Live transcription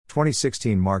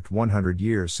2016 marked 100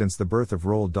 years since the birth of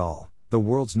Roald Dahl, the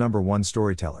world's #1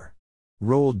 storyteller.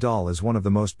 Roald Dahl is one of the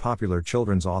most popular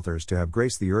children's authors to have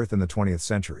graced the earth in the 20th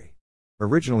century.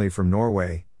 Originally from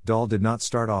Norway, Dahl did not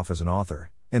start off as an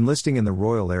author, enlisting in the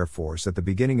Royal Air Force at the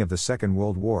beginning of the Second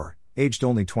World War, aged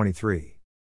only 23.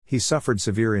 He suffered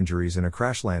severe injuries in a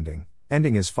crash landing,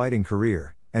 ending his fighting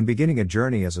career, and beginning a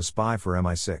journey as a spy for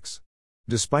MI6.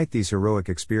 Despite these heroic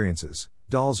experiences,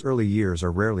 Dahl's early years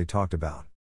are rarely talked about.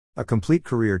 A complete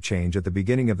career change at the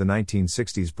beginning of the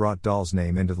 1960s brought Dahl's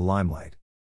name into the limelight.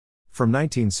 From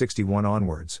 1961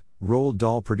 onwards, Roald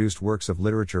Dahl produced works of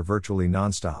literature virtually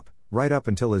non-stop, right up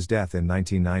until his death in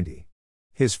 1990.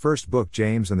 His first book,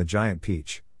 James and the Giant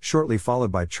Peach, shortly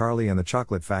followed by Charlie and the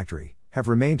Chocolate Factory, have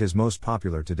remained his most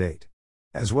popular to date.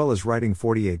 As well as writing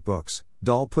 48 books,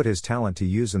 Dahl put his talent to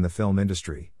use in the film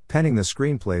industry, penning the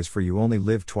screenplays for You Only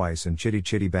Live Twice and Chitty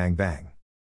Chitty Bang Bang.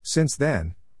 Since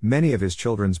then, many of his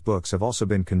children's books have also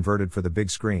been converted for the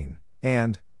big screen,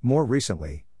 and, more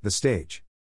recently, the stage.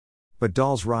 But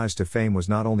Dahl's rise to fame was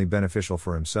not only beneficial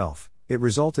for himself, it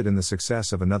resulted in the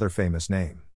success of another famous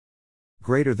name.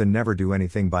 Greater than never do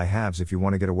anything by halves if you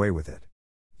want to get away with it.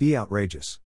 Be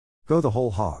outrageous. Go the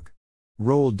whole hog.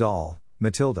 Roald Dahl,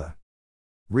 Matilda.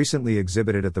 Recently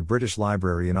exhibited at the British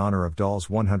Library in honor of Dahl's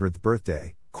 100th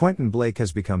birthday, Quentin Blake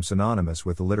has become synonymous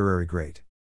with the literary great.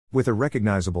 With a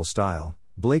recognizable style,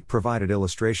 Blake provided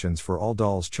illustrations for all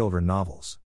Dahl's children's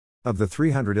novels. Of the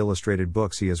 300 illustrated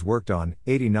books he has worked on,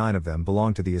 89 of them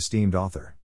belong to the esteemed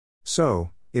author.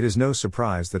 So, it is no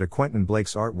surprise that a Quentin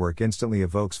Blake's artwork instantly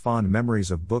evokes fond memories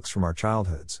of books from our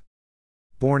childhoods.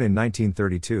 Born in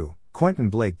 1932, Quentin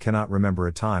Blake cannot remember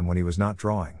a time when he was not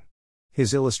drawing.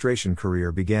 His illustration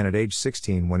career began at age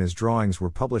 16 when his drawings were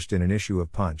published in an issue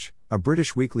of Punch, a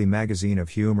British weekly magazine of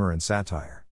humor and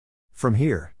satire. From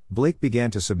here, Blake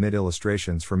began to submit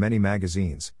illustrations for many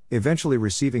magazines, eventually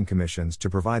receiving commissions to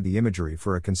provide the imagery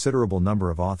for a considerable number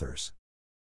of authors.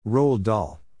 Roald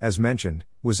Dahl, as mentioned,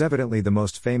 was evidently the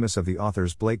most famous of the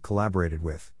authors Blake collaborated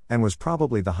with, and was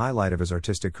probably the highlight of his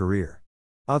artistic career.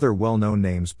 Other well-known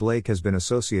names Blake has been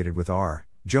associated with are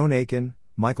Joan Aiken,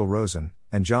 Michael Rosen,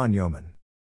 and John Yeoman.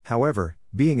 However,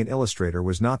 being an illustrator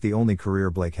was not the only career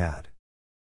Blake had.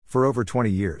 For over 20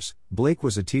 years, Blake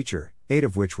was a teacher, 8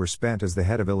 of which were spent as the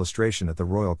head of illustration at the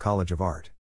Royal College of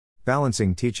Art.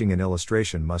 Balancing teaching and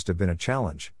illustration must have been a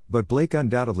challenge, but Blake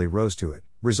undoubtedly rose to it,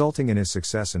 resulting in his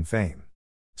success and fame.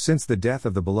 Since the death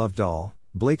of the beloved Dahl,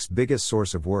 Blake's biggest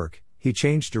source of work, he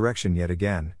changed direction yet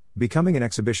again, becoming an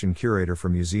exhibition curator for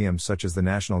museums such as the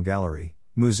National Gallery,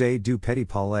 Musée du Petit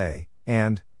Palais,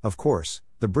 and, of course,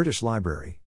 the British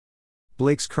Library.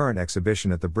 Blake's current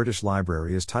exhibition at the British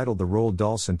Library is titled The Roald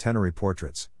Dahl Centenary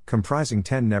Portraits, comprising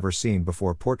 10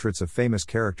 never-seen-before portraits of famous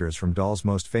characters from Dahl's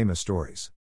most famous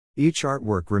stories. Each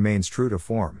artwork remains true to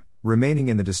form, remaining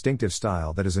in the distinctive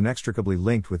style that is inextricably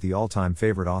linked with the all-time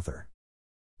favorite author.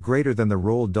 Greater than the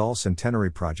Roald Dahl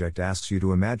Centenary Project asks you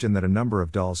to imagine that a number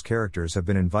of Dahl's characters have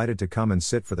been invited to come and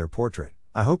sit for their portrait.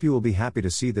 I hope you will be happy to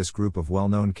see this group of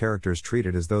well-known characters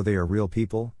treated as though they are real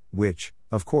people, which,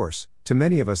 of course, to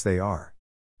many of us they are.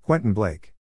 Quentin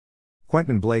Blake.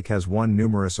 Quentin Blake has won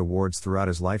numerous awards throughout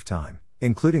his lifetime,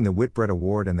 including the Whitbread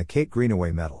Award and the Kate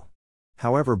Greenaway Medal.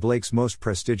 However, Blake's most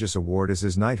prestigious award is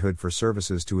his knighthood for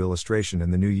services to illustration in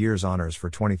the New Year's Honours for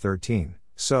 2013,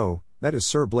 so, that is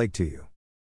Sir Blake to you.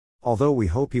 Although we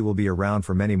hope he will be around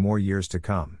for many more years to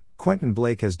come, Quentin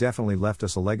Blake has definitely left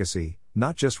us a legacy,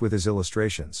 not just with his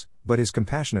illustrations, but his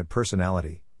compassionate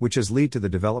personality, which has led to the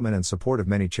development and support of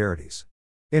many charities.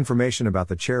 Information about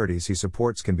the charities he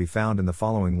supports can be found in the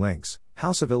following links: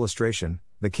 House of Illustration,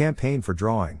 the Campaign for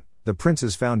Drawing, the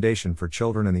Prince's Foundation for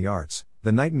Children in the Arts,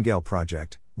 the Nightingale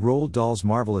Project, Roald Dahl's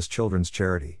Marvelous Children's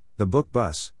Charity, the Book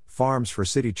Bus, Farms for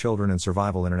City Children and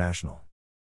Survival International.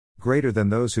 Greater than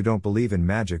those who don't believe in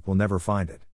magic will never find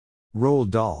it.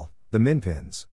 Roald Dahl, the Minpins.